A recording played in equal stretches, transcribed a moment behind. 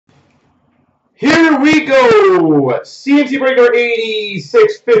Here we go. CNC break number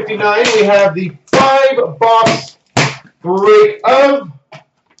 8659. We have the 5-box break of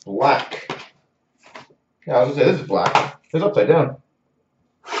black. Yeah, I was going to say, this is black. It's upside down.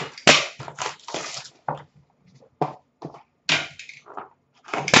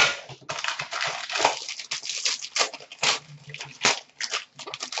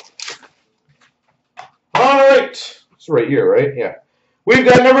 All right. It's right here, right? Yeah. We've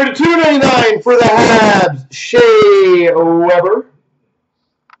got number 299 for the Habs, Shea Weber.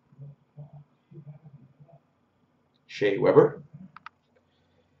 Shea Weber.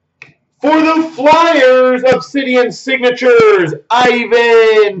 For the Flyers, Obsidian Signatures,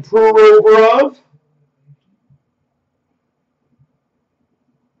 Ivan Provorov.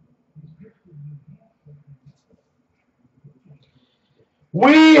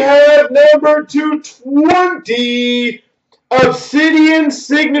 We have number 220, Obsidian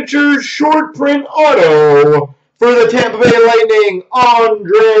Signatures Short Print Auto for the Tampa Bay Lightning,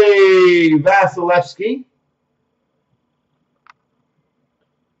 Andrei Vasilevsky.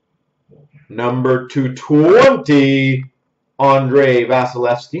 Number 220, Andrei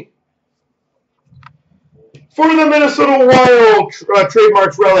Vasilevsky. For the Minnesota Wild,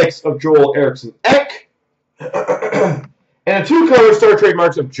 trademarks relics of Joel Eriksson Ek. And a 2-color star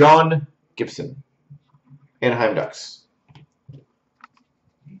trademarks of John Gibson. Anaheim Ducks.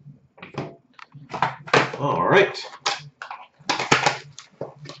 All right.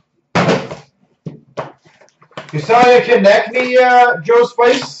 You saw you connect me, Joe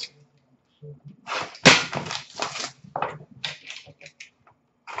Spice?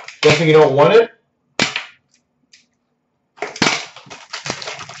 Guessing you don't want it?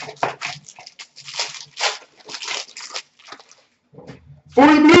 For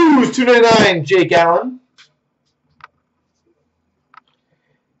the Blues, 299, Jake Allen.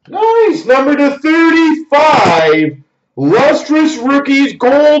 Nice. Number 235, Lustrous Rookies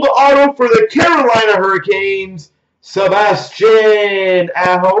Gold Auto for the Carolina Hurricanes, Sebastian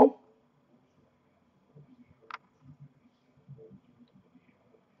Aho.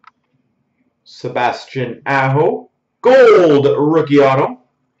 Sebastian Aho. Gold Rookie Auto.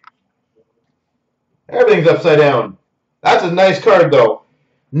 Everything's upside down. That's a nice card, though.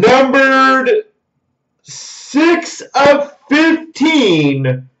 Numbered 6 of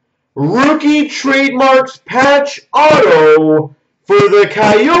 15. Rookie Trademarks Patch Auto for the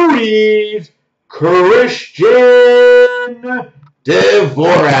Coyotes, Christian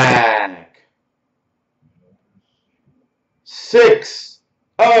Dvorak. 6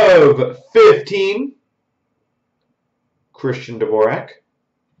 of 15. Christian Dvorak.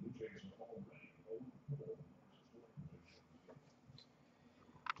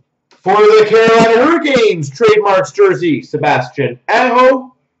 For the Carolina Hurricanes, trademarks jersey, Sebastian Aho.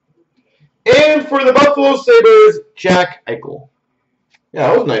 And for the Buffalo Sabres, Jack Eichel. Yeah,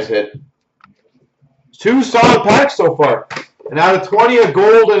 that was a nice hit. 2 solid packs so far. And out of 20, a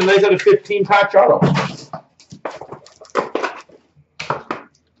gold, and a nice out of 15 patch auto.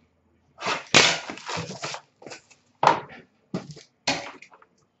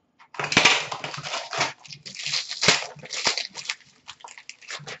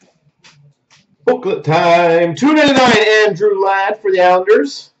 Booklet time. $2.99 Andrew Ladd for the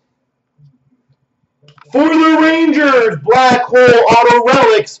Islanders. For the Rangers, Black Hole Auto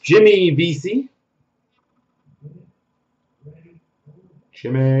Relics, Jimmy Vesey.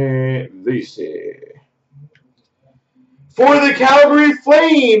 Jimmy Vesey. For the Calgary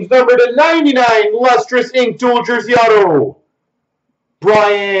Flames, number 99, Lustrous Ink Dual Jersey Auto,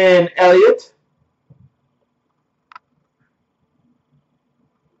 Brian Elliott.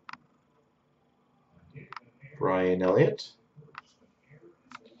 Brian Elliott.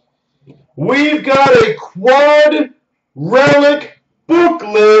 We've got a quad relic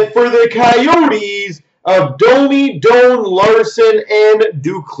booklet for the Coyotes of Domi, Doan, Larson, and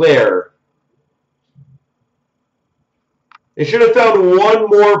Duclair. They should have found one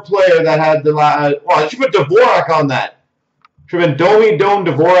more player that had the last. Well, they should put Dvorak on that. Should have been Domi, Doan,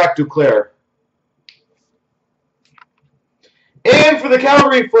 Dvorak, Duclair. And for the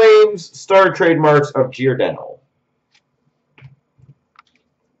Calgary Flames, star trademarks of Giordano.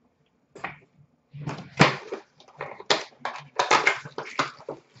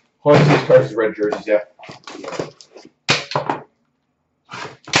 Oh, I see these cards as red jerseys, yeah.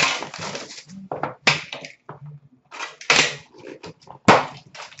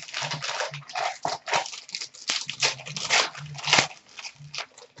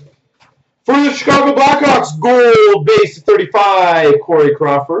 For the Chicago Blackhawks, gold base 35, Corey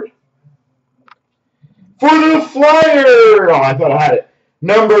Crawford. For the Flyers, oh, I thought I had it.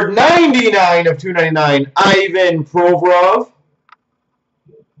 Number 99 of 299, Ivan Provorov.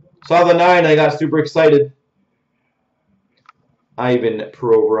 Saw the 9, I got super excited. Ivan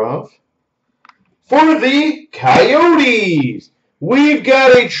Provorov. For the Coyotes, we've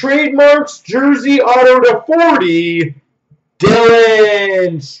got a trademarks jersey auto to 40,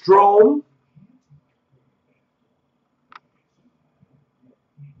 Dylan Strome.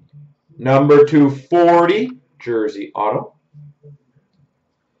 Number 240, jersey auto.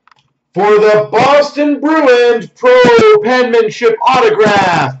 For the Boston Bruins, pro penmanship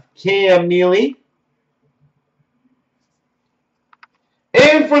autograph, Cam Neely.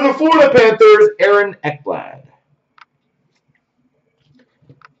 And for the Florida Panthers, Aaron Ekblad.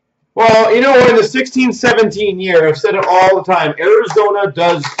 Well, you know, in the 16-17 year, I've said it all the time, Arizona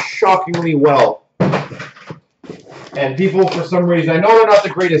does shockingly well. And people, for some reason, I know they're not the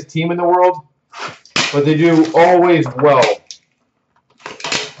greatest team in the world, but they do always well.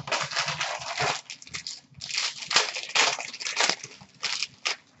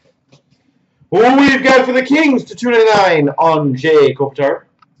 Who we've got for the Kings to 299 on Jay Kopitar.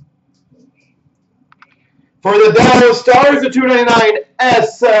 For the Dallas Stars to 299,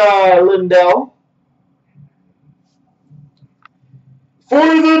 Esa Lindell. For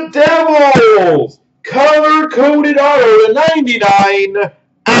the Devils, color-coded auto to 99,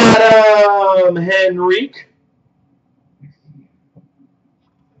 Adam Henrique.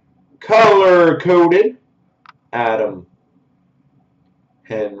 Color-coded, Adam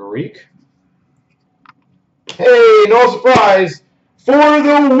Henrique. Hey, no surprise, for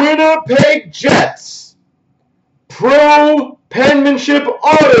the Winnipeg Jets, pro penmanship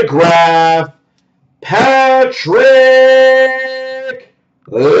autograph, Patrick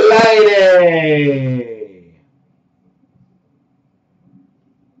Laine.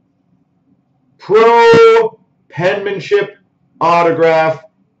 Pro penmanship autograph,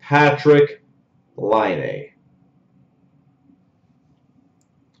 Patrick Laine.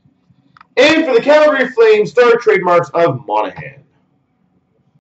 And for the Calgary Flames, star trademarks of Monahan.